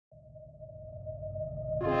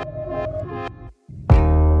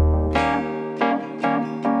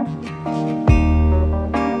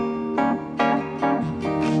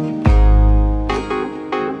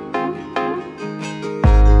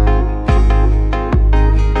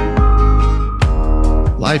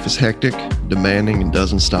Life is hectic, demanding, and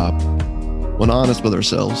doesn't stop. When honest with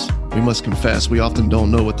ourselves, we must confess we often don't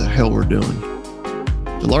know what the hell we're doing.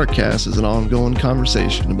 The Larkcast is an ongoing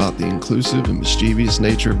conversation about the inclusive and mischievous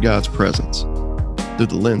nature of God's presence through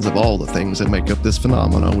the lens of all the things that make up this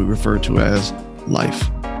phenomenon we refer to as life.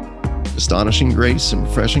 Astonishing grace and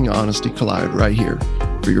refreshing honesty collide right here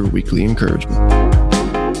for your weekly encouragement.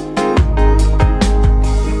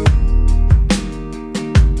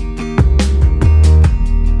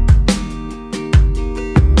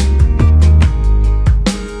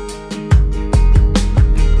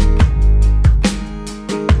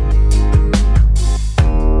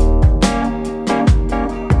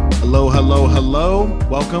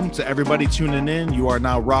 Welcome to everybody tuning in. You are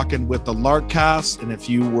now rocking with the Larkcast. And if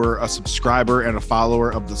you were a subscriber and a follower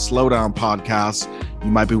of the Slowdown podcast,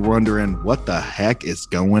 you might be wondering what the heck is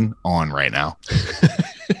going on right now.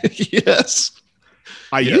 Yes.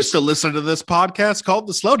 I used to listen to this podcast called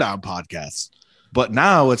the Slowdown podcast, but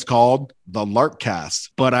now it's called the Larkcast.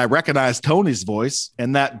 But I recognize Tony's voice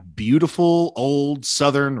and that beautiful old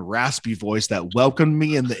Southern raspy voice that welcomed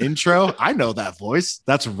me in the intro. I know that voice.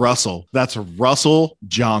 That's Russell. That's Russell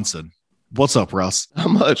Johnson. What's up, Russ? Not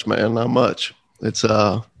much, man. Not much. It's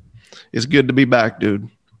good to be back, dude.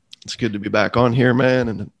 It's good to be back on here, man,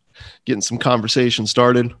 and getting some conversation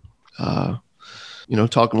started. Talking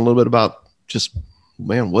a little bit about just,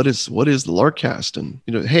 man, what is the Larkcast? And,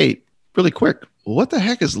 hey, really quick, what the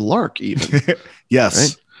heck is Lark even?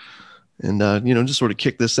 Yes. Right? And, just sort of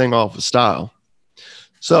kick this thing off with style.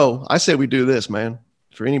 So I say we do this, man.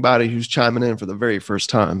 For anybody who's chiming in for the very first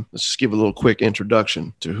time, let's just give a little quick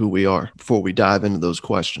introduction to who we are before we dive into those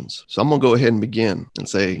questions. So I'm going to go ahead and begin and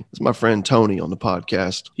say, it's my friend Tony on the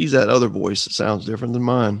podcast. He's that other voice that sounds different than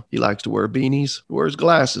mine. He likes to wear beanies, wears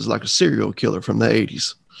glasses like a serial killer from the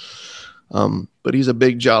 80s. But he's a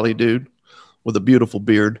big, jolly dude with a beautiful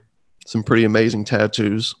beard, some pretty amazing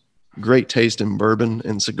tattoos, great taste in bourbon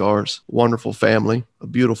and cigars, wonderful family, a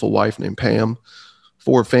beautiful wife named Pam,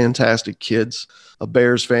 4 fantastic kids, a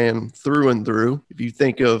Bears fan through and through. If you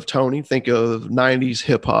think of Tony, think of 90s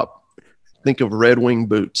hip hop, think of Red Wing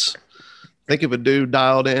boots, think of a dude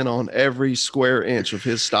dialed in on every square inch of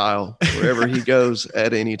his style wherever he goes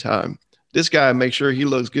at any time. This guy makes sure he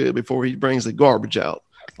looks good before he brings the garbage out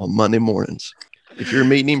on Monday mornings. If you're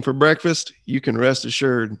meeting him for breakfast, you can rest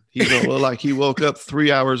assured he's going to look like he woke up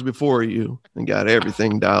 3 hours before you and got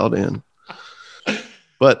everything dialed in.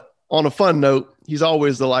 But on a fun note, he's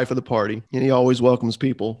always the life of the party, and he always welcomes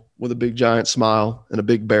people with a big giant smile and a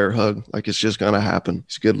big bear hug like it's just going to happen.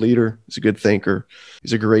 He's a good leader. He's a good thinker.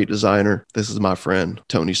 He's a great designer. This is my friend,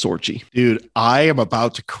 Tony Sorci. Dude, I am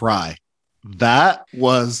about to cry. That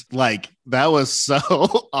was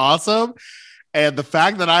so awesome. And the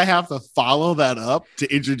fact that I have to follow that up to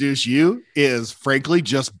introduce you is frankly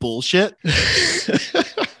just bullshit.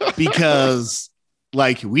 Because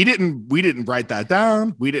we didn't write that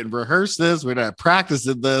down. We didn't rehearse this. We're not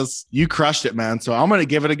practicing this. You crushed it, man. So I'm going to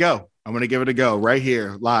give it a go. Right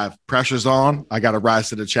here, live. Pressure's on. I got to rise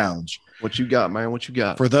to the challenge. What you got, man? What you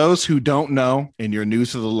got? For those who don't know, and you're new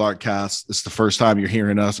to the Larkcast, it's the first time you're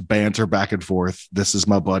hearing us banter back and forth. This is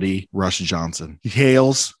my buddy, Russ Johnson. He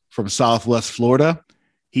hails from Southwest Florida.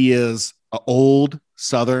 He is an old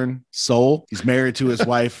Southern soul. He's married to his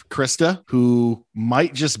wife, Krista, who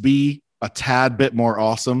might just be a tad bit more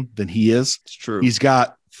awesome than he is. It's true. He's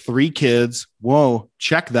got 3 kids. Whoa,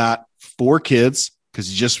 check that. 4 kids, because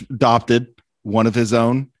he just adopted one of his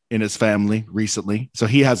own in his family recently. So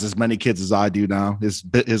he has as many kids as I do now. His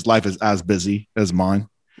life is as busy as mine.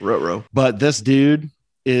 Ruh-roh. But this dude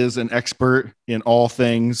is an expert in all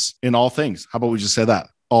things. How about we just say that?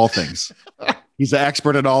 All things. He's an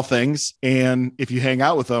expert in all things. And if you hang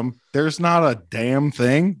out with him, there's not a damn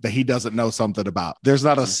thing that he doesn't know something about. There's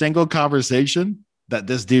not a single conversation that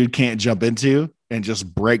this dude can't jump into and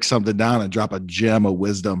just break something down and drop a gem of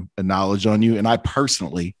wisdom and knowledge on you. And I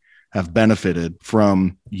personally have benefited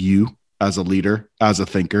from you as a leader, as a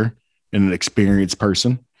thinker, and an experienced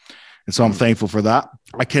person. And so I'm thankful for that.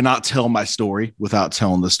 I cannot tell my story without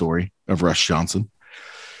telling the story of Russ Johnson.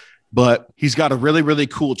 But he's got a really, really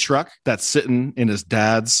cool truck that's sitting in his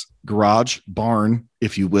dad's garage, barn,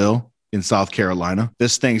 if you will, in South Carolina.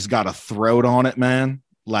 This thing's got a throat on it, man.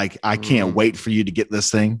 Like, I can't wait for you to get this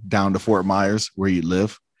thing down to Fort Myers where you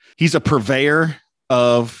live. He's a purveyor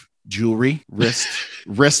of jewelry,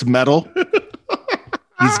 wrist metal.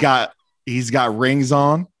 He's got rings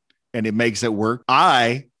on, and it makes it work.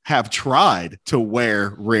 I have tried to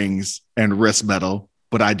wear rings and wrist metal,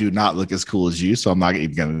 but I do not look as cool as you, so I'm not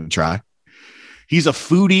even going to try. He's a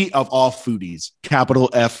foodie of all foodies, capital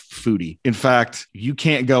F foodie. In fact, you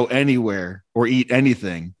can't go anywhere or eat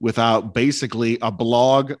anything without basically a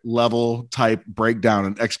blog level type breakdown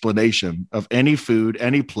and explanation of any food,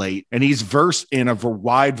 any plate. And he's versed in a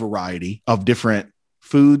wide variety of different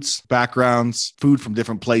foods, backgrounds, food from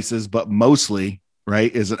different places, but mostly,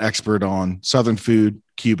 right, is an expert on Southern food,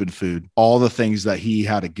 Cuban food, all the things that he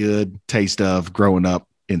had a good taste of growing up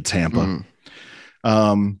in Tampa.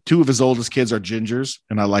 Two of his oldest kids are gingers,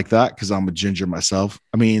 and I like that because I'm a ginger myself.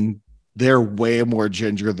 I mean, they're way more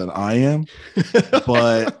ginger than I am,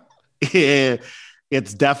 but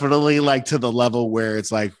it's definitely like to the level where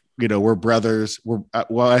it's like, you know, we're brothers.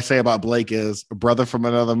 What I say about Blake is a brother from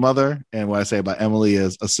another mother, and what I say about Emily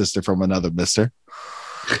is a sister from another mister.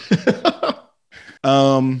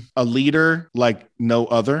 A leader like no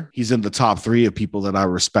other. He's in the top 3 of people that I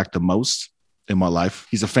respect the most in my life.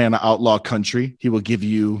 He's a fan of Outlaw Country. He will give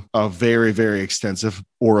you a very, very extensive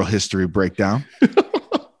oral history breakdown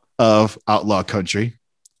of Outlaw Country.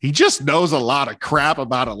 He just knows a lot of crap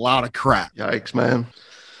about a lot of crap. Yikes, man.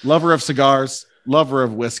 Lover of cigars, lover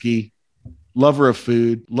of whiskey, lover of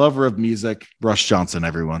food, lover of music. Russ Johnson,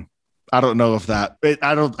 everyone. I don't know if that,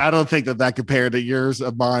 I don't think that compared to yours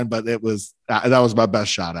of mine, but that was my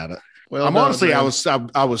best shot at it. Well, honestly, I was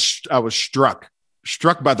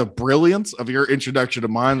struck by the brilliance of your introduction to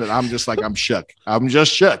mine that I'm just like, I'm shook. I'm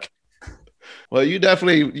just shook. Well, you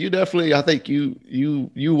definitely, I think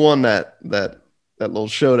you won that little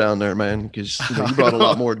showdown there, man, because you brought a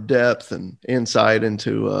lot more depth and insight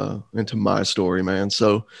into my story, man.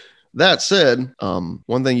 So that said,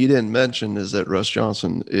 one thing you didn't mention is that Russ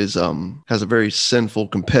Johnson has a very sinful,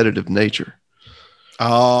 competitive nature.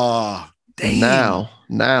 Oh, damn.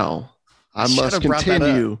 Now I must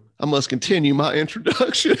continue my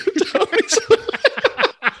introduction.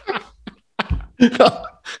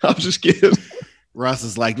 I'm just kidding. Russ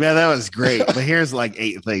is like, man, that was great, but here's like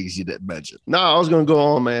 8 things you didn't mention. No, I was going to go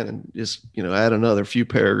on, man, and just add another few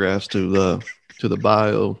paragraphs to the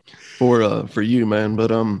bio for you, man.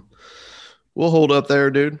 But we'll hold up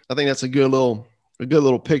there, dude. I think that's a good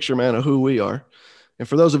little picture, man, of who we are. And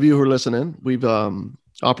for those of you who are listening, we've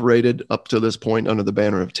operated up to this point under the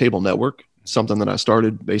banner of Table Network, something that I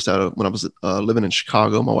started based out of when I was living in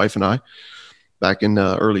Chicago, my wife and I, back in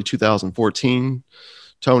early 2014.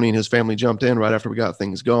 Tony and his family jumped in right after we got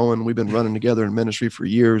things going. We've been running together in ministry for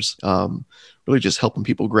years, really just helping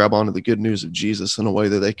people grab onto the good news of Jesus in a way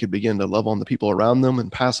that they could begin to love on the people around them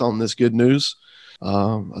and pass on this good news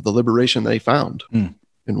of the liberation they found in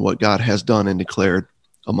what God has done and declared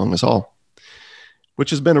among us all,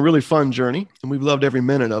 which has been a really fun journey, and we've loved every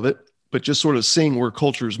minute of it. But just sort of seeing where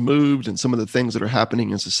culture's moved and some of the things that are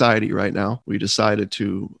happening in society right now, we decided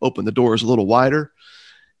to open the doors a little wider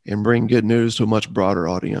and bring good news to a much broader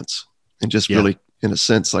audience, and just really, in a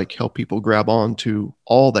sense, like help people grab on to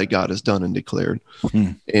all that God has done and declared.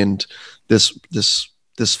 And this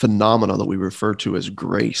phenomena that we refer to as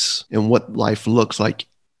grace, and what life looks like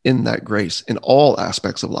in that grace in all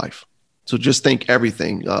aspects of life. So just think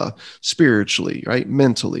everything, spiritually, right?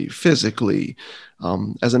 Mentally, physically,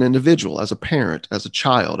 as an individual, as a parent, as a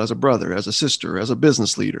child, as a brother, as a sister, as a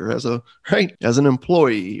business leader, as an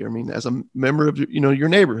employee. I mean, as a member of your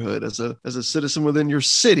neighborhood, as a citizen within your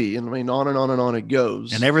city, and I mean, on and on and on it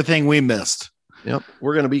goes. And everything we missed. Yep,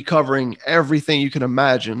 we're going to be covering everything you can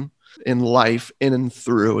imagine in life, in and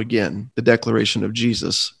through, again, the declaration of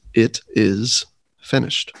Jesus. It is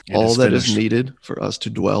finished. All that is needed for us to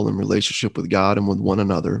dwell in relationship with God and with one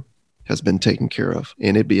another has been taken care of.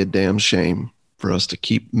 And it'd be a damn shame for us to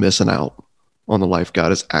keep missing out on the life God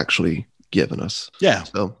has actually given us. Yeah.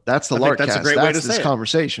 So that's the Larkcast. That's a great way to say this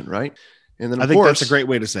conversation, right? And then I think that's a great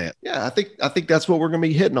way to say it. Yeah, I think that's what we're going to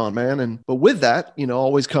be hitting on, man. But with that,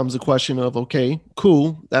 always comes the question of, okay,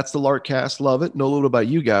 cool, that's the Larkcast. Love it. Know a little about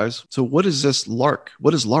you guys. So what is this Lark?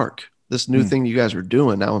 What is Lark? This new thing you guys are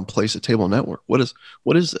doing now in place at Table Network. What is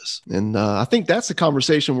this? And I think that's the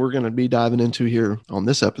conversation we're going to be diving into here on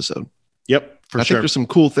this episode. Yep, I think there's some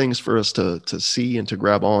cool things for us to see and to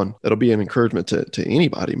grab on. That'll be an encouragement to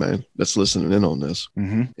anybody, man, that's listening in on this.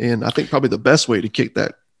 And I think probably the best way to kick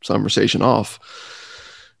that conversation off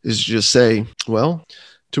is just say, well,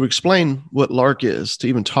 to explain what Lark is, to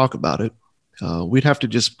even talk about it, we'd have to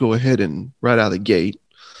just go ahead and right out of the gate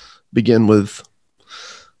begin with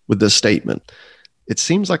this statement. It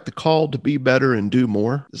seems like the call to be better and do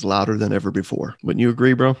more is louder than ever before. Wouldn't you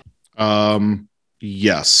agree, bro?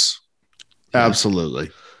 Yes, absolutely.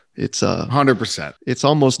 It's 100%. It's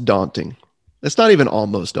almost daunting. It's not even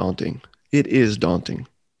almost daunting. It is daunting.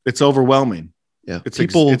 It's overwhelming. Yeah. It's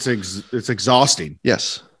exhausting.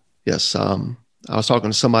 Yes. I was talking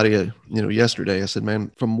to somebody, yesterday. I said,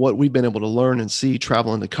 man, from what we've been able to learn and see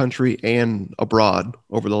traveling the country and abroad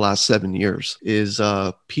over the last 7 years is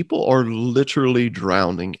people are literally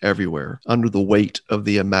drowning everywhere under the weight of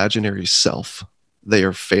the imaginary self they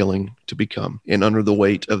are failing to become, and under the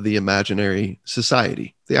weight of the imaginary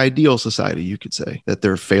society, the ideal society, you could say, that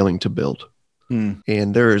they're failing to build.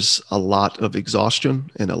 And there's a lot of exhaustion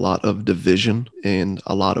and a lot of division and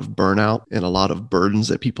a lot of burnout and a lot of burdens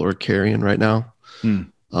that people are carrying right now.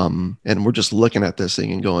 And we're just looking at this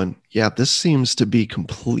thing and going, yeah, this seems to be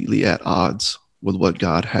completely at odds with what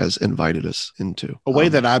God has invited us into. A way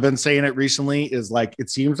that I've been saying it recently is like, it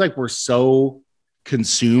seems like we're so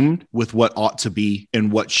consumed with what ought to be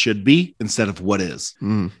and what should be instead of what is.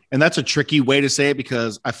 And that's a tricky way to say it,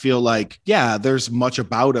 because I feel like, yeah, there's much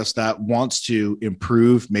about us that wants to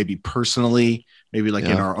improve, maybe personally, maybe like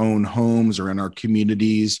in our own homes or in our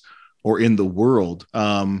communities or in the world.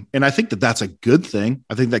 And I think that that's a good thing.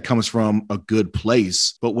 I think that comes from a good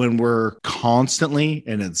place. But when we're constantly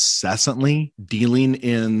and incessantly dealing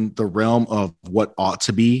in the realm of what ought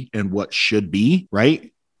to be and what should be,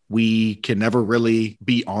 right? We can never really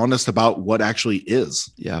be honest about what actually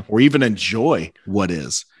is, or even enjoy what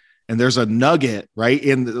is. And there's a nugget, right,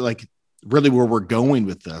 in like really where we're going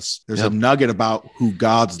with this. There's a nugget about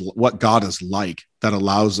what God is like that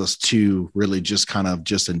allows us to really just kind of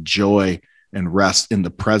just enjoy and rest in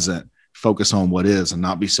the present, focus on what is, and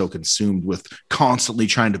not be so consumed with constantly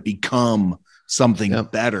trying to become something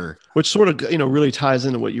better. Which sort of, really ties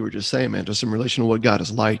into what you were just saying, man, just in relation to what God is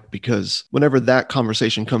like, because whenever that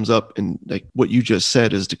conversation comes up and like what you just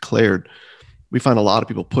said is declared, we find a lot of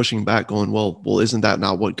people pushing back going, well, isn't that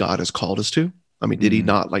not what God has called us to? I mean, did he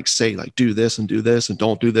not like say like, do this and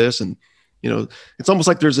don't do this? And, it's almost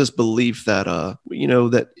like there's this belief that,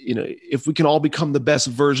 if we can all become the best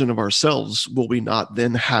version of ourselves, will we not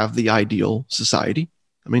then have the ideal society?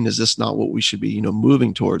 I mean, is this not what we should be,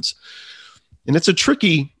 moving towards? And it's a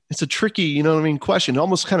tricky, question. It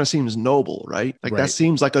almost kind of seems noble, right? Like that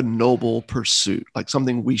seems like a noble pursuit, like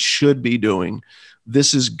something we should be doing.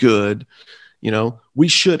 This is good. We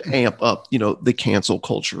should amp up, the cancel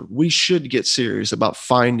culture. We should get serious about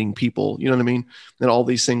finding people, and all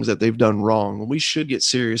these things that they've done wrong. And we should get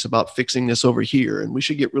serious about fixing this over here. And we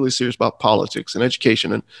should get really serious about politics and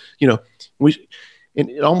education. And, and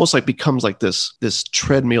it almost like becomes like this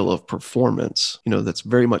treadmill of performance, that's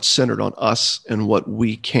very much centered on us and what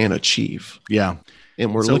we can achieve. Yeah.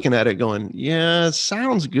 And we're looking at it going, yeah, it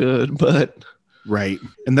sounds good, but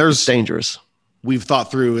And there's dangerous. We've thought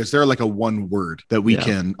through, is there like a one word that we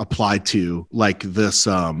can apply to like this,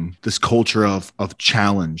 this culture of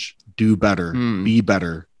challenge, do better, be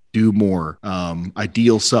better, do more,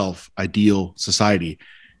 ideal self, ideal society.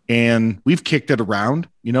 And we've kicked it around,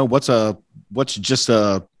 what's just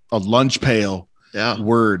a lunch pail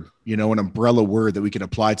word, an umbrella word that we can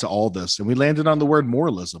apply to all this. And we landed on the word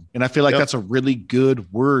moralism. And I feel like that's a really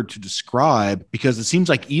good word to describe, because it seems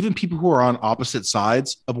like even people who are on opposite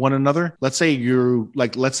sides of one another, let's say you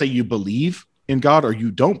believe in God or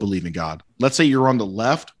you don't believe in God. Let's say you're on the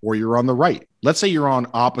left or you're on the right. Let's say you're on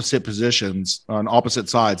opposite positions, on opposite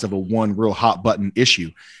sides of a one real hot button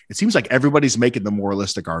issue. It seems like everybody's making the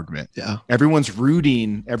moralistic argument. Yeah. Everyone's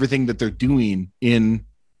rooting everything that they're doing in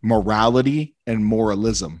morality and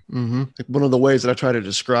moralism. One of the ways that I try to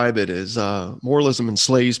describe it is moralism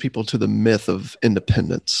enslaves people to the myth of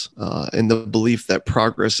independence and the belief that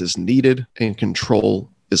progress is needed and control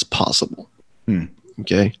is possible.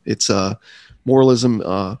 Okay. It's moralism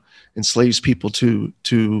enslaves people to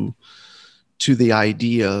the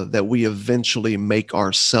idea that we eventually make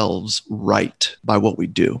ourselves right by what we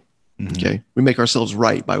do. Okay. We make ourselves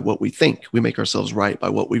right by what we think. We make ourselves right by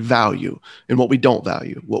what we value and what we don't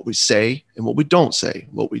value, what we say and what we don't say,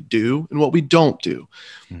 what we do and what we don't do.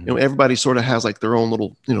 Everybody sort of has like their own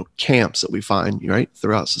little, camps that we find right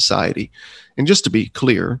throughout society. And just to be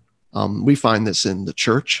clear, we find this in the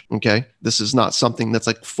church. Okay. This is not something that's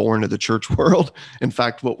like foreign to the church world. In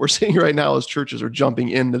fact, what we're seeing right now is churches are jumping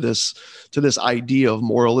into this idea of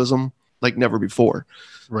moralism like never before.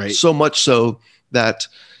 Right. So much so that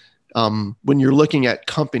when you're looking at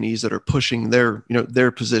companies that are pushing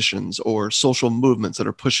their positions, or social movements that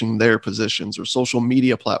are pushing their positions, or social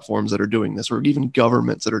media platforms that are doing this, or even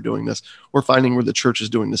governments that are doing this, we're finding where the church is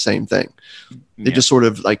doing the same thing. They just sort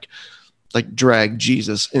of like drag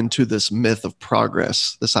Jesus into this myth of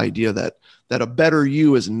progress, this idea that a better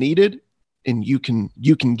you is needed, and you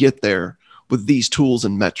can get there with these tools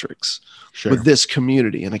and metrics, with this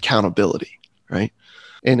community and accountability, right?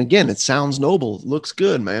 And again, it sounds noble, it looks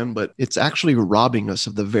good, man, but it's actually robbing us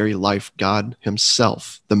of the very life God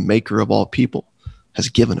himself, the maker of all people, has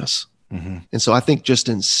given us. Mm-hmm. And so I think just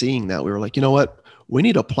in seeing that, we were like, you know what? We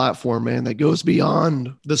need a platform, man, that goes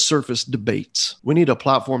beyond the surface debates. We need a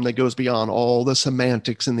platform that goes beyond all the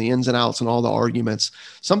semantics and the ins and outs and all the arguments,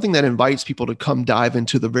 something that invites people to come dive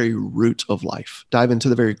into the very root of life, dive into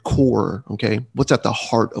the very core, okay? What's at the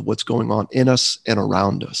heart of what's going on in us and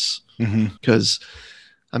around us. Because,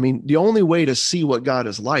 I mean, the only way to see what God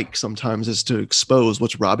is like sometimes is to expose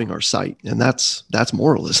what's robbing our sight. And that's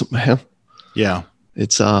moralism, man. Yeah.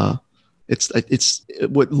 It's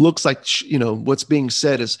what looks like, you know, what's being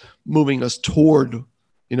said is moving us toward,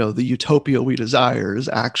 you know, the utopia we desire is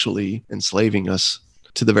actually enslaving us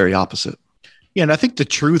to the very opposite. Yeah. And I think the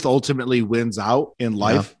truth ultimately wins out in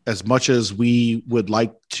life. As much as we would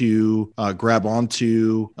like to grab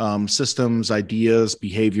onto systems, ideas,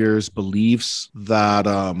 behaviors, beliefs that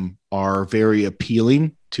are very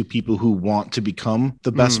appealing to people who want to become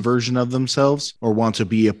the best version of themselves or want to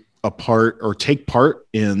be a part or take part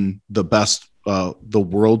in the best the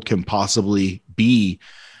world can possibly be.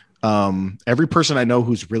 Every person I know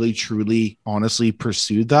who's really, truly, honestly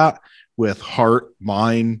pursued that with heart,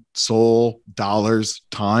 mind, soul, dollars,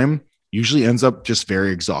 time, usually ends up just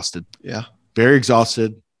very exhausted. Yeah. Very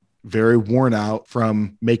exhausted, very worn out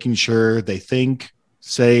from making sure they think,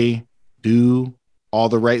 say, do all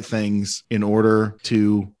the right things in order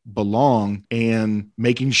to belong and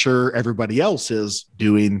making sure everybody else is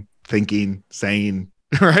doing, thinking, saying,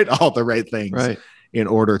 right, all the right things in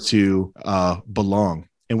order to belong.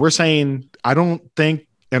 And we're saying, I don't think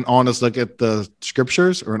an honest look at the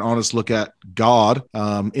scriptures or an honest look at God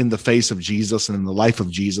in the face of Jesus and in the life of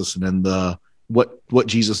Jesus and in the what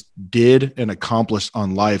Jesus did and accomplished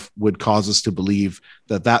on life would cause us to believe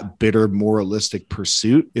that bitter moralistic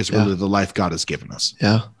pursuit is really the life God has given us.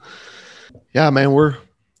 Yeah. Yeah, man,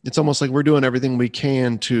 it's almost like we're doing everything we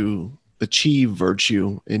can to achieve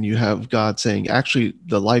virtue. And you have God saying, actually,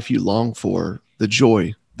 the life you long for, the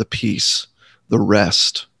joy, the peace, the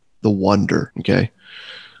rest, the wonder, okay?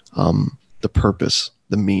 The purpose,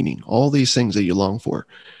 the meaning, all these things that you long for,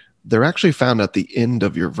 they're actually found at the end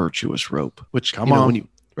of your virtuous rope, which, when you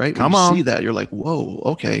see that, you're like, whoa,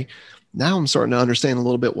 okay. Now I'm starting to understand a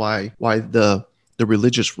little bit why the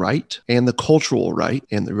religious right and the cultural right,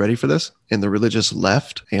 and they're ready for this, and the religious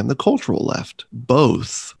left and the cultural left,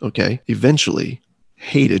 both, okay, eventually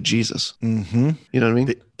hated Jesus. Mm-hmm. You know what I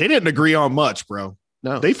mean? They didn't agree on much, bro.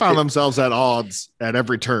 No, they found themselves at odds at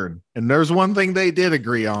every turn. And there's one thing they did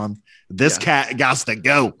agree on. This cat got to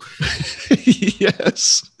go.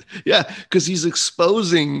 Yes. Yeah. Because he's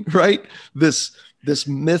exposing, right, this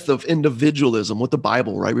myth of individualism, what the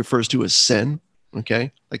Bible, right, refers to as sin.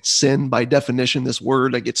 Okay. Like sin, by definition, this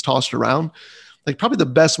word that gets tossed around, like probably the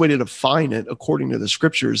best way to define it, according to the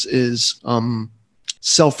scriptures, is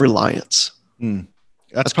self-reliance.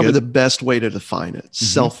 That's probably the best way to define it.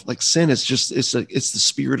 Like sin is just, it's the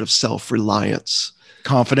spirit of self-reliance.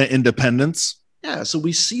 Confident independence. Yeah. So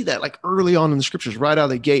we see that like early on in the scriptures, right out of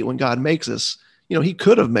the gate, when God makes us, he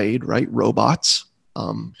could have made, right, robots.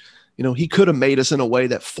 He could have made us in a way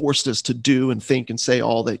that forced us to do and think and say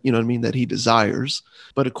all that, that he desires.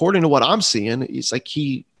 But according to what I'm seeing, it's like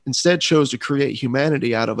he instead chose to create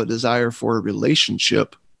humanity out of a desire for a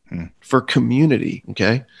relationship, for community.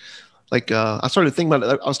 Okay. Like I started thinking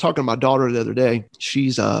about it. I was talking to my daughter the other day.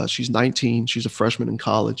 She's 19. She's a freshman in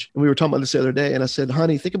college. And we were talking about this the other day. And I said,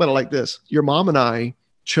 honey, think about it like this. Your mom and I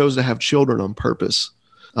chose to have children on purpose.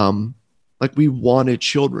 Like we wanted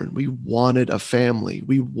children. We wanted a family.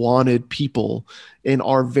 We wanted people in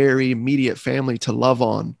our very immediate family to love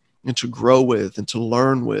on and to grow with and to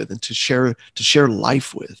learn with and to share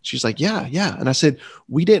life with. She's like, yeah. And I said,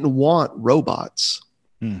 we didn't want robots.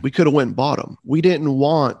 We could have went and bought them. We didn't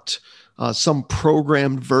want some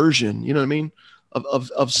programmed version, you know what I mean?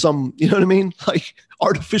 Of some, you know what I mean? Like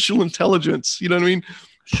artificial intelligence, you know what I mean?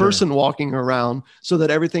 Sure. Person walking around so that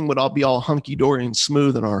everything would all be all hunky-dory and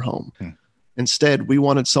smooth in our home. Instead, we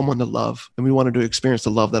wanted someone to love, and we wanted to experience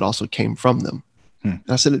the love that also came from them. And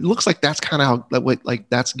I said, it looks like that's kind of how, like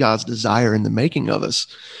that's God's desire in the making of us.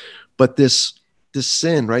 But this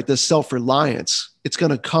sin, right? This self-reliance, it's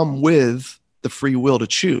going to come with the free will to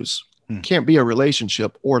choose. Can't be a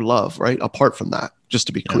relationship or love, right? Apart from that, just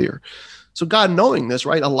to be clear. So God, knowing this,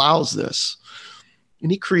 right, allows this.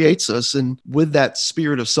 And he creates us. And with that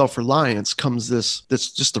spirit of self-reliance comes this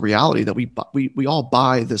just the reality that we all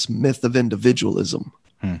buy this myth of individualism.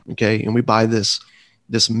 Okay. And we buy this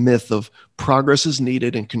myth of progress is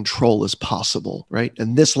needed and control is possible, right?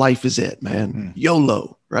 And this life is it, man.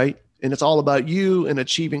 YOLO, right? And it's all about you and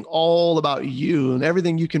achieving all about you and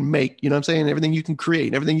everything you can make, you know what I'm saying? Everything you can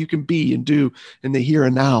create, everything you can be and do in the here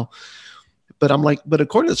and now. But I'm like, but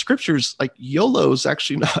according to the scriptures, like YOLO is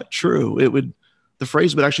actually not true. The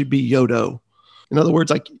phrase would actually be YODO. In other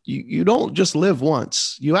words, like you don't just live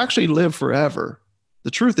once, you actually live forever.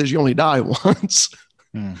 The truth is you only die once.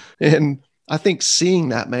 And I think seeing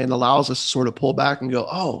that, man, allows us to sort of pull back and go,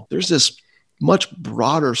 oh, there's this much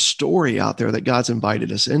broader story out there that God's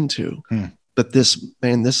invited us into. But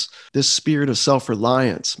this spirit of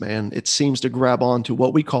self-reliance, man, it seems to grab onto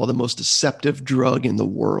what we call the most deceptive drug in the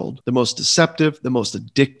world, the most deceptive, the most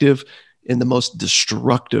addictive, and the most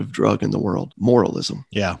destructive drug in the world, moralism.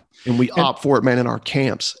 Yeah. And we opt for it, man, in our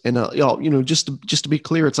camps. And, just to be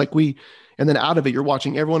clear, it's like and then out of it, you're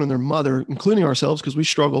watching everyone and their mother, including ourselves, because we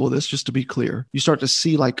struggle with this, just to be clear. You start to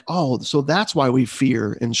see like, oh, so that's why we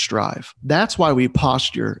fear and strive. That's why we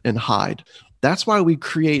posture and hide. That's why we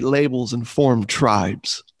create labels and form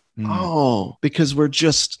tribes. Oh, because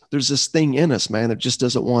there's this thing in us, man, that just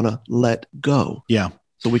doesn't want to let go. Yeah.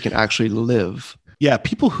 So we can actually live. Yeah.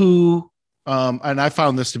 People who, and I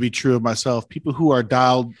found this to be true of myself, people who are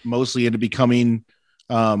dialed mostly into becoming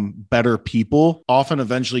better people often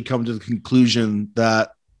eventually come to the conclusion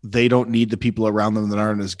that they don't need the people around them that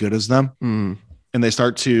aren't as good as them. And they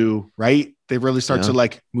start to, right? They really start to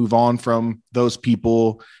like move on from those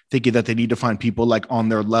people, thinking that they need to find people like on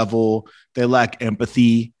their level. They lack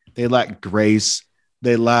empathy. They lack grace.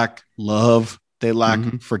 They lack love. They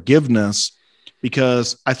lack forgiveness,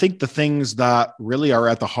 because I think the things that really are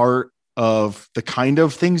at the heart of the kind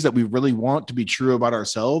of things that we really want to be true about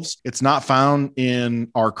ourselves, it's not found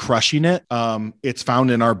in our crushing it. It's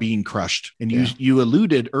found in our being crushed. And you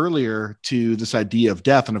alluded earlier to this idea of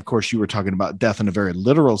death. And of course you were talking about death in a very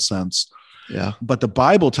literal sense. Yeah. But the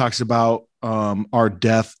Bible talks about our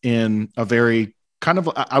death in a very kind of,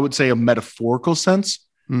 I would say, a metaphorical sense.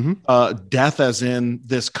 Death as in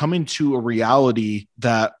this coming to a reality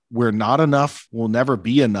that we're not enough, we'll never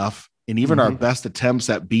be enough. And even our best attempts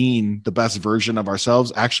at being the best version of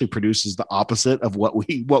ourselves actually produces the opposite of what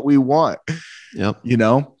we want. Yep.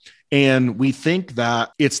 And we think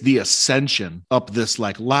that it's the ascension up this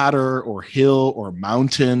like ladder or hill or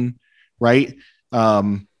mountain, right?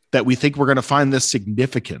 That we think we're going to find this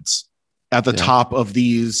significance at the top of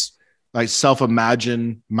these like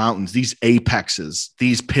self-imagined mountains, these apexes,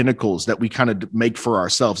 these pinnacles that we kind of make for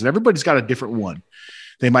ourselves. And everybody's got a different one.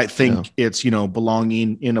 They might think it's,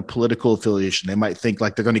 belonging in a political affiliation. They might think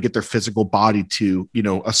like they're going to get their physical body to,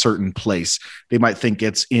 a certain place. They might think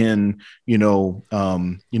it's in,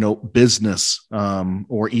 business,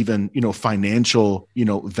 or even, financial,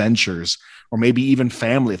 ventures, or maybe even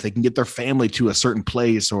family, if they can get their family to a certain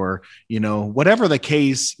place, or, whatever the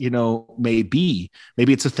case, may be.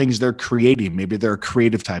 Maybe it's the things they're creating. Maybe they're a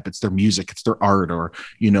creative type. It's their music, it's their art, or,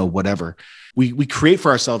 whatever. We create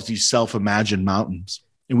for ourselves these self-imagined mountains.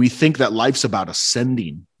 And we think that life's about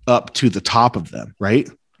ascending up to the top of them, right?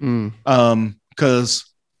 Because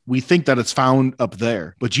we think that it's found up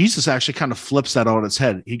there. But Jesus actually kind of flips that on its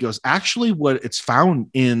head. He goes, actually, what it's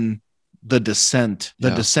found in the descent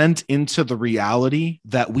into the reality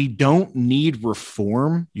that we don't need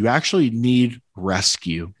reform. You actually need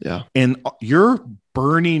rescue. Yeah. And you're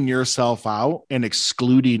burning yourself out and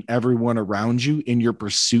excluding everyone around you in your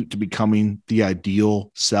pursuit to becoming the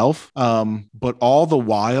ideal self. But all the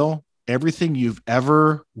while, everything you've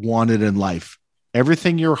ever wanted in life,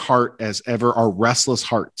 everything your heart has ever, are restless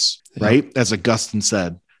hearts, right? As Augustine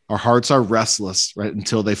said, our hearts are restless, right?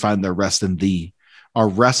 Until they find their rest in thee. Our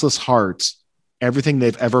restless hearts, everything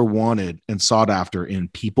they've ever wanted and sought after in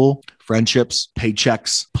people, friendships,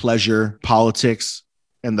 paychecks, pleasure, politics,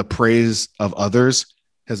 and the praise of others,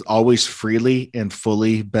 has always freely and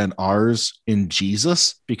fully been ours in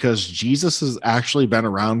Jesus, because Jesus has actually been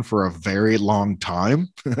around for a very long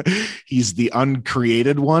time. He's the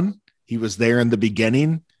uncreated one. He was there in the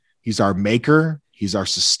beginning. He's our maker. He's our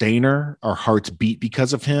sustainer. Our hearts beat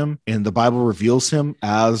because of him. And the Bible reveals him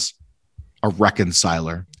as a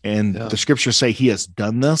reconciler. And the scriptures say he has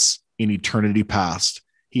done this in eternity past.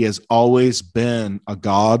 He has always been a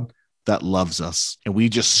God that loves us. And we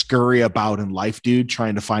just scurry about in life, dude,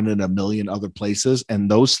 trying to find it in a million other places. And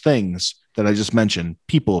those things that I just mentioned,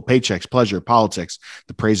 people, paychecks, pleasure, politics,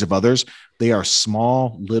 the praise of others, they are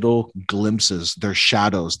small little glimpses. They're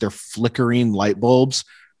shadows. They're flickering light bulbs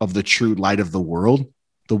of the true light of the world,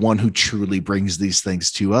 the one who truly brings these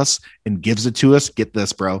things to us and gives it to us. Get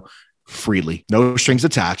this, bro, freely. No strings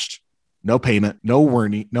attached, no payment, no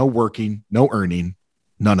working, no earning.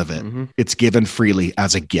 None of it. It's given freely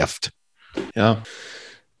as a gift. Yeah.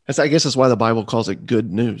 I guess that's why the Bible calls it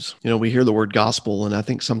good news. We hear the word gospel, and I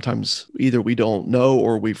think sometimes either we don't know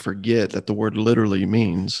or we forget that the word literally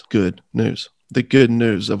means good news. The good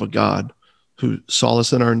news of a God who saw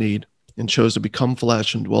us in our need, and chose to become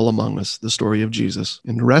flesh and dwell among us, the story of Jesus,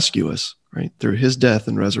 and rescue us, right, through his death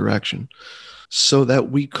and resurrection, so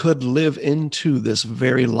that we could live into this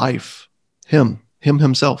very life, him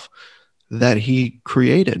himself, that he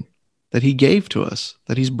created, that he gave to us,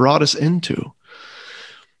 that he's brought us into.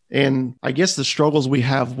 And I guess the struggles we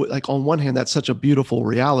have, like on one hand, that's such a beautiful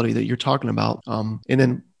reality that you're talking about.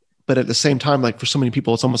 But at the same time, like for so many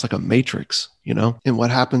people, it's almost like a matrix, And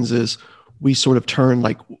what happens is we sort of turn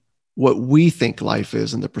like what we think life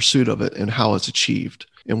is and the pursuit of it and how it's achieved.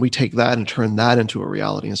 And we take that and turn that into a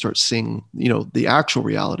reality and start seeing, the actual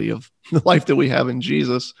reality of the life that we have in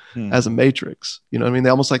Jesus as a matrix. They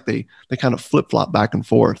almost like they kind of flip-flop back and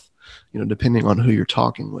forth, depending on who you're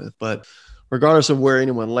talking with. But regardless of where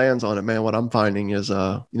anyone lands on it, man, what I'm finding is,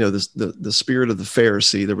 the spirit of the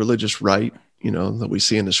Pharisee, the religious right, that we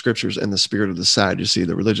see in the scriptures, and the spirit of the Sadducee,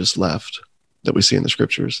 the religious left that we see in the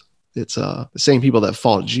scriptures. It's the same people that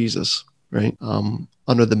fought Jesus, right?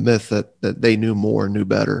 Under the myth that they knew more, knew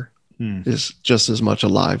better, is just as much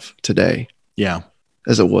alive today,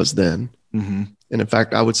 as it was then. Mm-hmm. And in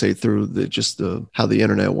fact, I would say through how the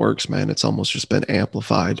internet works, man, it's almost just been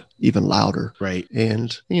amplified even louder. Right.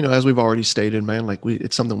 And, as we've already stated, man, like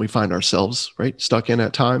it's something we find ourselves, right, stuck in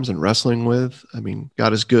at times and wrestling with. I mean,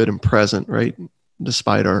 God is good and present, right?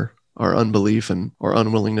 Despite our unbelief and our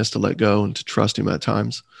unwillingness to let go and to trust him at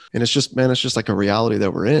times. And it's just like a reality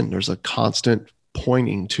that we're in. There's a constant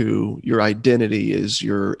pointing to your identity is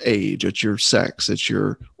your age, it's your sex, it's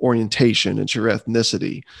your orientation, it's your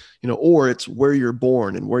ethnicity, or it's where you're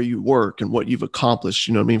born and where you work and what you've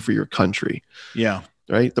accomplished, for your country. Yeah.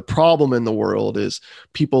 Right. The problem in the world is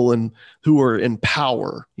people who are in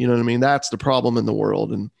power, that's the problem in the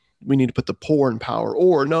world. And we need to put the poor in power.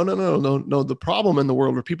 Or no. The problem in the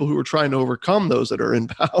world are people who are trying to overcome those that are in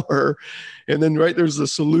power. And then, right, there's the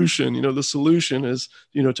solution. The solution is,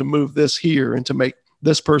 to move this here and to make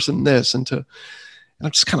this person this. And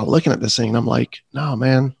I'm just kind of looking at this thing and I'm like, no,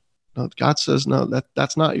 man, no, God says, no,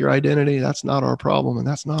 that's not your identity. That's not our problem. And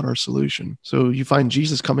that's not our solution. So you find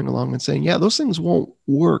Jesus coming along and saying, yeah, those things won't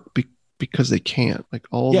work because they can't. Like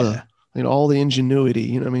all the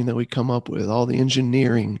ingenuity, that we come up with, all the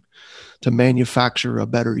engineering to manufacture a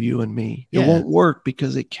better you and me. It won't work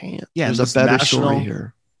because it can't. Yeah, there's a better story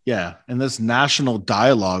here. Yeah. And this national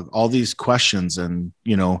dialogue, all these questions and,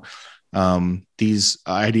 these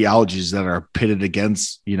ideologies that are pitted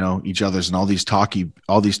against, each other's and all these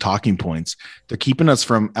talking points, they're keeping us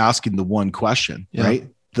from asking the one question, right?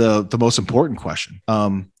 The most important question.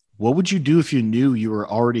 What would you do if you knew you were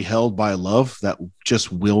already held by a love that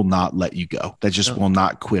just will not let you go, that just will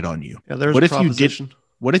not quit on you? Yeah, there's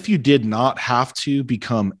what if you did not have to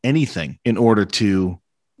become anything in order to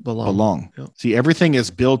belong? Yeah. See, everything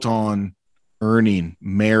is built on earning,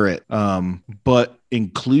 merit, but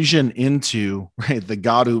inclusion into the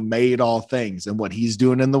God who made all things and what he's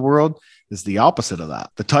doing in the world is the opposite of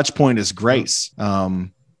that. The touch point is grace.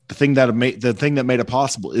 The thing that made it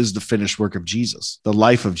possible is the finished work of Jesus, the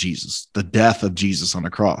life of Jesus, the death of Jesus on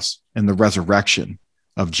the cross, and the resurrection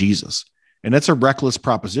of Jesus. And it's a reckless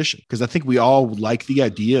proposition because I think we all like the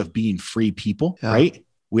idea of being free people, right?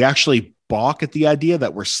 We actually balk at the idea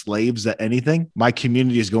that we're slaves at anything. My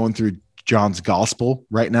community is going through John's gospel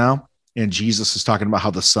right now, and Jesus is talking about how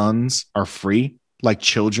the sons are free, like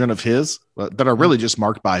children of his, that are really just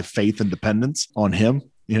marked by faith and dependence on him.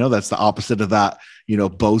 That's the opposite of that,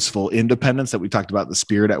 boastful independence that we talked about, the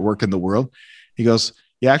spirit at work in the world. He goes,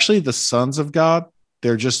 yeah, actually the sons of God,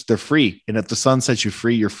 they're free. And if the son sets you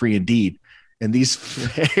free, you're free indeed. And these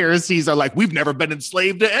Pharisees are like, we've never been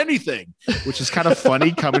enslaved to anything, which is kind of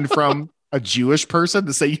funny coming from a Jewish person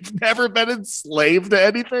to say you've never been enslaved to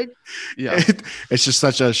anything. Yeah. It's just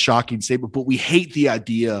such a shocking statement, but we hate the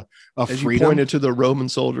idea of as freedom. You pointed to the Roman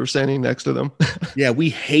soldier standing next to them. Yeah.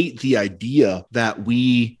 We hate the idea that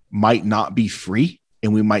we might not be free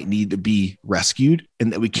and we might need to be rescued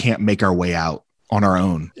and that we can't make our way out on our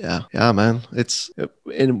own. Yeah. Yeah, man.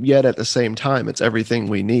 And yet at the same time, it's everything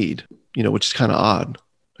we need, which is kind of odd.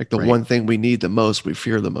 Like the one thing we need the most, we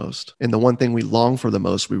fear the most. And the one thing we long for the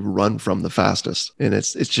most, we run from the fastest. And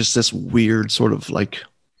it's just this weird sort of like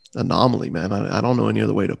anomaly, man. I don't know any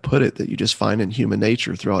other way to put it that you just find in human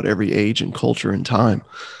nature throughout every age and culture and time.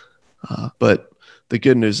 But the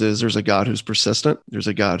good news is there's a God who's persistent. There's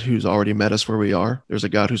a God who's already met us where we are. There's a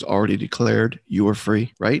God who's already declared you are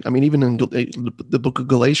free, right? I mean, even in the book of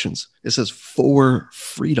Galatians, it says for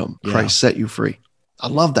freedom, Christ set you free. I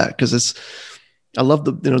love that because I love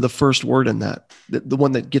the first word in that, the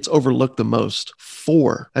one that gets overlooked the most.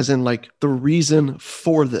 For, as in like the reason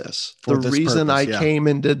for this, the reason purpose, I came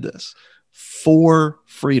and did this. For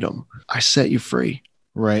freedom, I set you free.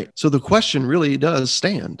 Right. So the question really does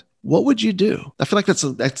stand. What would you do? I feel like that's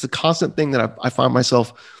a constant thing that I find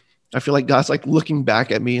myself. I feel like God's like looking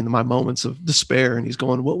back at me in my moments of despair, and he's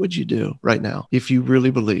going, what would you do right now if you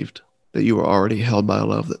really believed that you were already held by a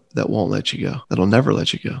love that won't let you go, that'll never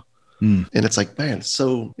let you go? And it's like, man,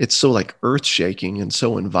 it's so like earth shaking and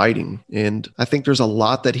so inviting. And I think there's a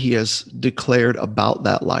lot that he has declared about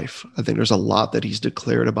that life. I think there's a lot that he's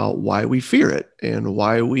declared about why we fear it and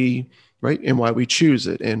why we choose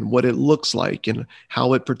it and what it looks like and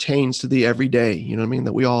how it pertains to the everyday, you know what I mean,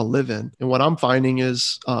 that we all live in. And what I'm finding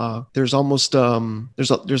is there's almost there's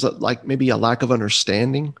a like maybe a lack of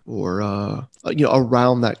understanding or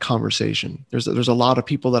around that conversation. There's a lot of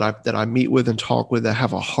people that I meet with and talk with that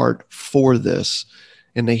have a heart for this.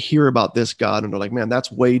 And they hear about this God and they're like, man,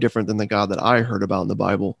 that's way different than the God that I heard about in the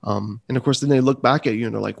Bible. And of course, then they look back at you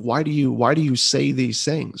and they're like, why do you say these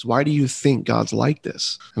things? Why do you think God's like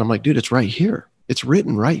this? And I'm like, dude, it's right here. It's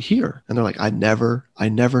written right here. And they're like, I never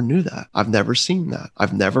knew that. I've never seen that.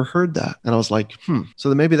 I've never heard that. And I was like, so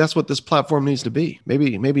then maybe that's what this platform needs to be.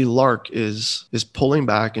 Maybe Lark is pulling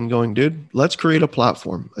back and going, dude, let's create a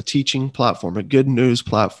platform, a teaching platform, a good news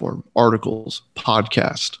platform, articles,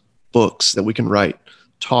 podcast, books that we can write,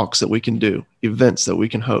 talks that we can do, events that we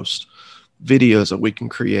can host, videos that we can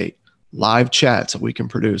create, live chats that we can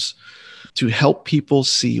produce to help people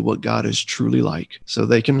see what God is truly like so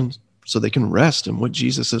they can rest in what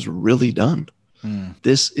Jesus has really done.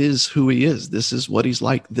 This is who he is. This is what he's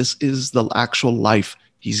like. This is the actual life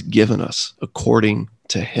he's given us according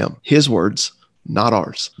to him. His words, not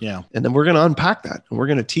ours. Yeah. And then we're going to unpack that and we're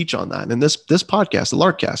going to teach on that. And this podcast, the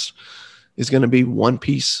Larkcast, is going to be one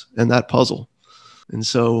piece in that puzzle. And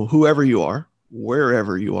so whoever you are,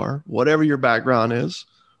 wherever you are, whatever your background is,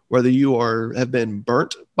 whether you have been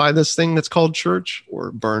burnt by this thing that's called church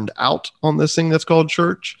or burned out on this thing that's called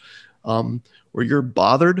church, or you're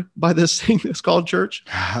bothered by this thing that's called church,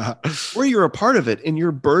 or you're a part of it and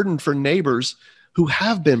you're burdened for neighbors who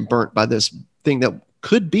have been burnt by this thing that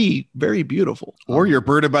could be very beautiful. Or you're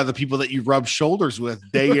burdened by the people that you rub shoulders with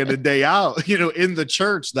day in and day out, in the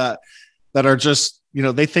church that are just,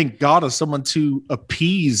 they think God is someone to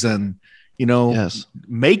appease and, yes,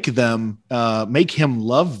 make him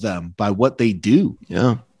love them by what they do.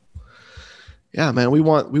 Yeah. Yeah, man, we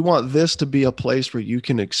want this to be a place where you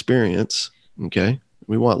can experience, okay?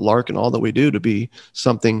 We want Lark and all that we do to be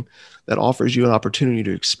something that offers you an opportunity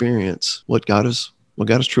to experience what God is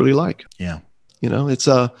truly like. Yeah. It's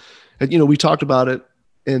we talked about it,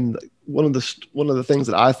 and one of the things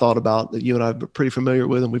that I thought about that you and I are pretty familiar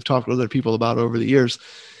with, and we've talked with other people about over the years,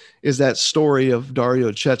 is that story of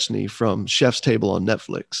Dario Chechny from Chef's Table on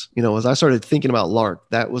Netflix. As I started thinking about Lark,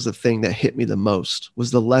 that was the thing that hit me the most,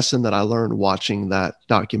 was the lesson that I learned watching that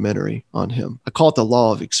documentary on him. I call it the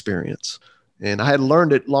law of experience. And I had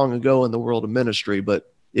learned it long ago in the world of ministry,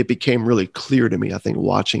 but it became really clear to me, I think,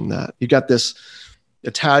 watching that. You got this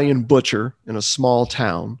Italian butcher in a small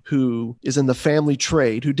town who is in the family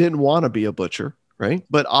trade, who didn't want to be a butcher, right?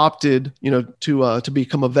 But opted, to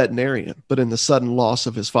become a veterinarian. But in the sudden loss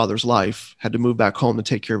of his father's life, had to move back home to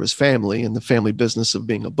take care of his family. And the family business of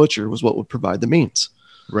being a butcher was what would provide the means.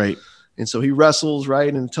 Right. And so he wrestles,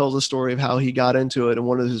 right, and tells the story of how he got into it. And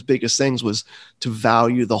one of his biggest things was to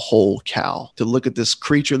value the whole cow, to look at this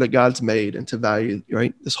creature that God's made and to value,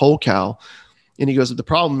 right, this whole cow. And he goes, the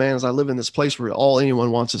problem, man, is I live in this place where all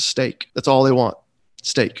anyone wants is steak. That's all they want.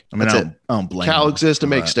 Steak. I mean, That's I don't blame cow them exists to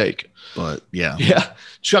make that. steak. But yeah. Yeah.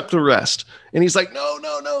 Chuck the rest. And he's like, no,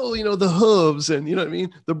 the hooves and,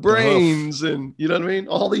 the brains and,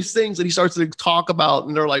 all these things that he starts to talk about.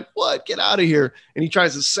 And they're like, what? Get out of here. And he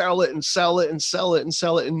tries to sell it and sell it and sell it and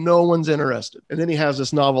sell it. And no one's interested. And then he has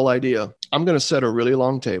this novel idea. I'm going to set a really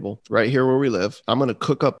long table right here where we live. I'm going to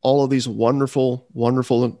cook up all of these wonderful,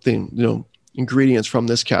 wonderful ingredients from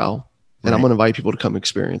this cow. And I'm going to invite people to come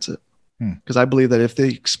experience it. Because I believe that if they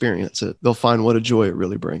experience it, they'll find what a joy it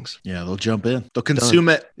really brings. Yeah, they'll jump in. They'll consume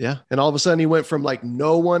it. Yeah. And all of a sudden he went from like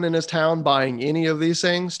no one in his town buying any of these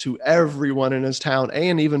things to everyone in his town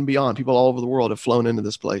and even beyond. People all over the world have flown into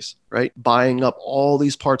this place, right? Buying up all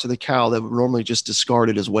these parts of the cow that were normally just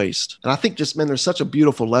discarded as waste. And I think there's such a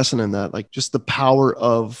beautiful lesson in that, like just the power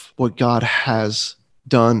of what God has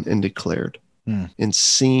done and declared and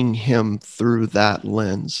seeing him through that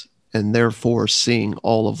lens. And therefore seeing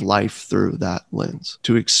all of life through that lens.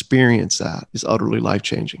 To experience that is utterly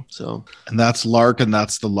life-changing. So, and that's Lark, and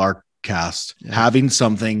that's the Larkcast. Yeah. Having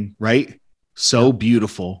something, right? So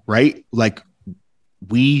beautiful, right? Like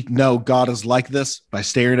we know God is like this by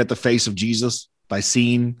staring at the face of Jesus, by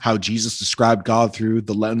seeing how Jesus described God through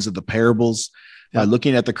the lens of the parables, by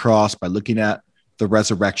looking at the cross, by looking at the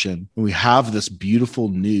resurrection. And we have this beautiful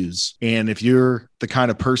news. And if you're the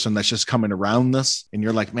kind of person that's just coming around this and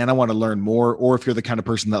you're like, man, I want to learn more. Or if you're the kind of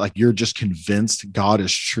person that like, you're just convinced God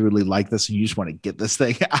is truly like this and you just want to get this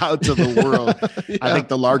thing out to the world. Yeah. I think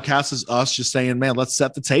the Largcast is us just saying, man, let's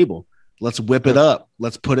set the table. Let's whip it up.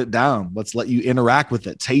 Let's put it down. Let's let you interact with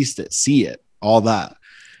it, taste it, see it, all that.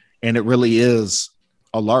 And it really is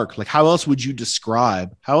a lark. Like, how else would you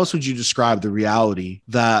describe the reality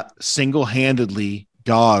that single-handedly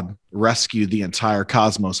God rescued the entire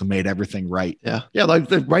cosmos and made everything right? Yeah. Yeah. Like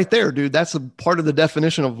right there, dude, that's a part of the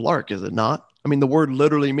definition of lark, is it not? I mean, the word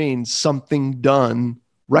literally means something done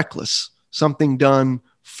reckless, something done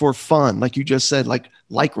for fun. Like you just said, like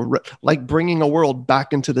bringing a world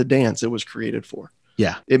back into the dance it was created for.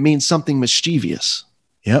 Yeah. It means something mischievous.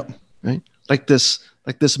 Yep. Right. Like this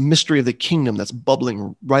mystery of the kingdom that's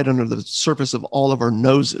bubbling right under the surface of all of our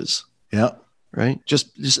noses. Yep. Right.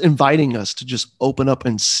 Just inviting us to just open up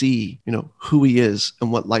and see, who he is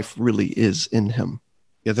and what life really is in him.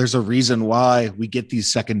 Yeah. There's a reason why we get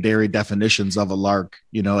these secondary definitions of a lark,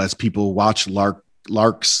 as people watch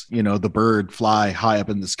larks, the bird fly high up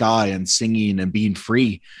in the sky and singing and being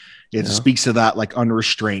free. It speaks to that like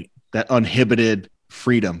unrestraint, that uninhibited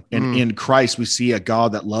freedom. And in Christ, we see a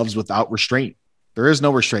God that loves without restraint. There is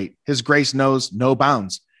no restraint. His grace knows no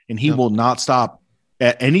bounds, and he will not stop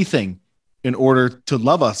at anything in order to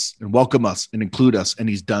love us and welcome us and include us. And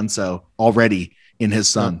he's done so already in his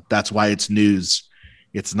son. That's why it's news.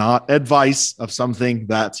 It's not advice of something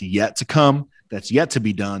that's yet to come, that's yet to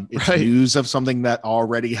be done. It's news of something that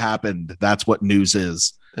already happened. That's what news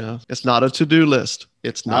is. Yeah. It's not a to-do list.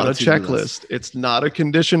 It's not a checklist. It's not a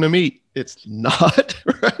condition to meet. It's not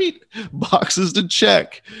boxes to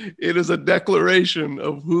check. It is a declaration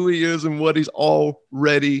of who he is and what he's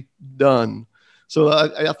already done. So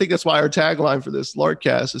I think that's why our tagline for this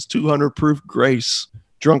Larkcast is 200 proof grace,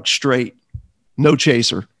 drunk straight, no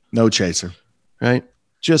chaser. No chaser. Right?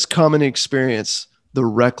 Just come and experience the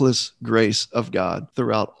reckless grace of God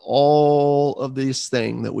throughout all of this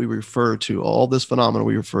thing that we refer to, all this phenomenon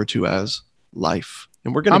we refer to as life.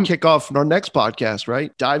 And we're going to kick off our next podcast,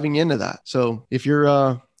 right? Diving into that. So if you're,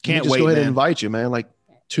 can't just wait, go ahead man. and invite you, man. Like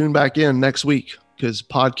tune back in next week because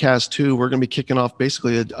podcast 2, we're going to be kicking off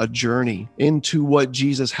basically a journey into what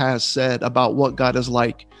Jesus has said about what God is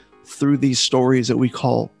like through these stories that we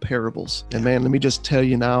call parables. And man, let me just tell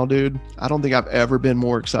you now, dude, I don't think I've ever been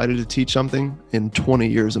more excited to teach something in 20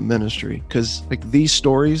 years of ministry. Because like these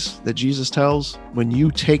stories that Jesus tells, when you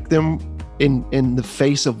take them in the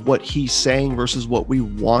face of what he's saying versus what we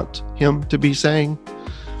want him to be saying,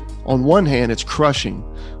 on one hand, it's crushing.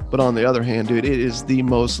 But on the other hand, dude, it is the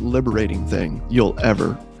most liberating thing you'll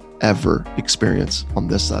ever experience on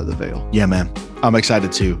this side of the veil. Yeah, man. I'm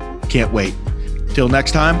excited too. Can't wait. Till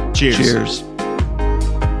next time, cheers. Cheers.